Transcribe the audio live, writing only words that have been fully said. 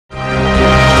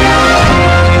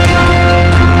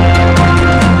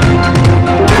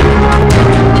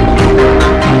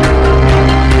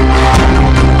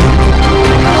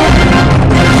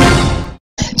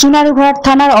চুনারুঘাট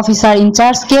থানার officer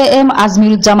in charge KM.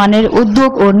 আজমিরুজ্জামানের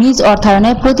উদ্যোগ ও নিজ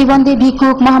অর্থায়নে প্রতিবন্ধী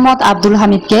ভিক্ষুক মোহাম্মদ আব্দুল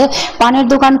হামিদকে পানের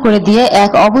দোকান করে দিয়ে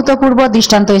এক অভূতপূর্ব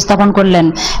দৃষ্টান্ত স্থাপন করলেন।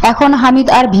 এখন হামিদ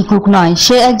আর ভিক্ষুক নয়,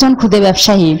 সে একজন ক্ষুদে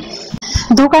ব্যবসায়ী।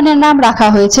 দোকানের নাম রাখা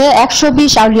হয়েছে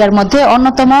 120 আউলিয়ার মধ্যে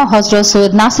অন্যতম হযরত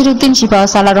সৈয়দ নাসিরউদ্দিন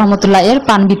সিপাহসালাহ রহমতুল্লাহ এর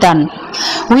পানবিতান।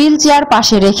 হুইল চেয়ার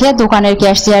পাশে রেখে দোকানের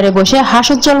ক্যাশিয়ারে বসে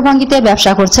হাস্যোজ্জ্বল ভঙ্গিতে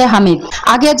ব্যবসা করছে হামিদ।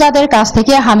 আগে যাদের কাছ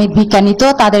থেকে হামিদ ভিক্ষা নিত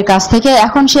তাদের কাছ থেকে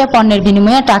এখন সে পণ্যের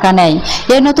বিনিময়ে টাকা নেয়।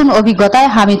 এই নতুন অভিজ্ঞতায়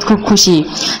হামিদ খুব খুশি।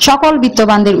 সকল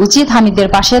বিত্তবানদের উচিত হামিদের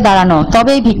পাশে দাঁড়ানো,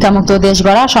 তবেই ভিক্ষামুক্ত দেশ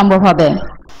গড়া সম্ভব হবে।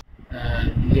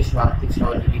 নিজস্ব আর্থিক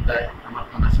সহযোগিতায় আমার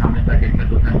থানার সামনে তাকে একটা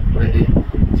দোকান করে দিই,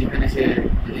 যেখানে সে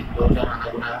যদি লোকজন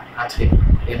আনাগোনা আছে,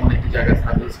 এমন একটি জায়গা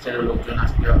সার্ভিস স্টারের লোকজন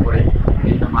আসতে যাওয়া করে,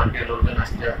 বিভিন্ন মার্কেটের লোকজন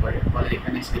আসতে যাওয়া করে, ফলে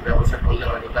এখানে সে ব্যবসা করলে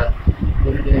হয়তো তার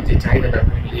প্রতিদিনের যে চাহিদাটা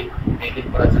ফ্যামিলি মেনটেন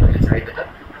করার জন্য যে চাহিদাটা,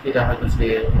 সেটা হয়তো সে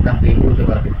এখান থেকে করতে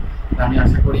পারবে। আমি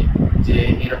আশা করি যে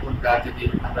এরকম কাজ যদি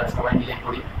আমরা সবাই মিলে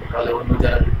করি, তাহলে অন্য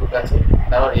যারা ভিক্ষুক আছে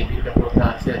তারাও এই ভিক্ষা প্রথা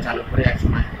সে চালু করে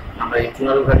একসময় আমরা এই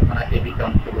চুনারুঘাট থানাকে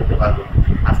ভিক্ষামুক্ত করতে পারবো।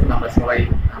 আসুন আমরা সবাই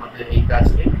আমাদের এই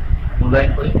কাজকে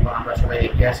মূল্যায়ন করি এবং আমরা সবাই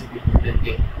এগিয়ে আসি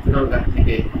ভিক্ষুকদেরকে চুনারুঘাট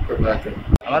থেকে মুক্ত করার জন্য।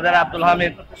 আমাদের আব্দুল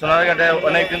হামিদ চুনারুঘাটে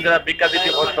অনেকদিন ধরে ভিক্ষা দিতে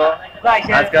করতো।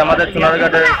 আজকে আমাদের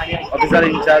চুনারুঘাটের অফিসার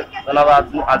ইনচার্জ জনাব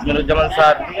আজমিরুজ্জামান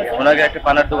স্যার ওনাকে একটি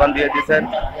পানের দোকান দিয়ে দিয়েছেন।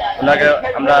 ওনাকে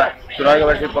আমরা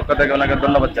চুনারুঘাটবাসীর পক্ষ থেকে ওনাকে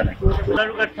ধন্যবাদ জানাই।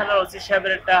 চুনারুঘাট থানার ওসি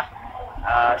সাহেবের একটা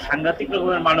সাংঘাতিক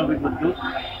রকমের মানবিক উদ্যোগ।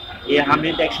 এই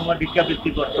হামিদ একসময়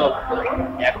ভিক্ষাবৃত্তি করত,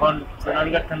 এখন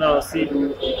চুনারুঘাট থানার ওসি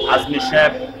আজমির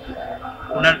সাহেব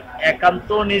ওনার একান্ত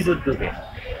নিজ উদ্যোগে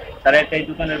তারা একটা এই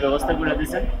দোকানের ব্যবস্থা করে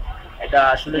দিয়েছেন। এটা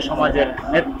আসলে সমাজের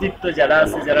নেতৃত্ব যারা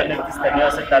আছে, যারা নেতৃস্থানীয়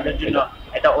আছে, তাদের জন্য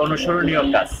এটা অনুসরণীয়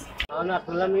কাজ।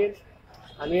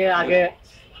 আমি আগে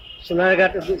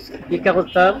চুনারুঘাট ভিক্ষা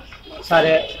করতাম,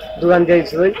 স্যারে দোকান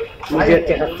দিয়েছিল নিজের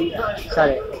টেকাচ্ছি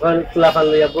স্যারে, এখন খোলাফান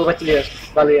লইয়া বউবাচ্চি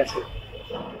ভালোই আছে।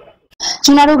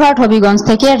 চুনারুঘাট হবিগঞ্জ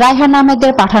থেকে রায়হান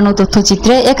আহমেদের পাঠানো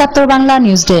তথ্যচিত্রে ৭১ বাংলা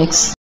নিউজ ডেস্ক।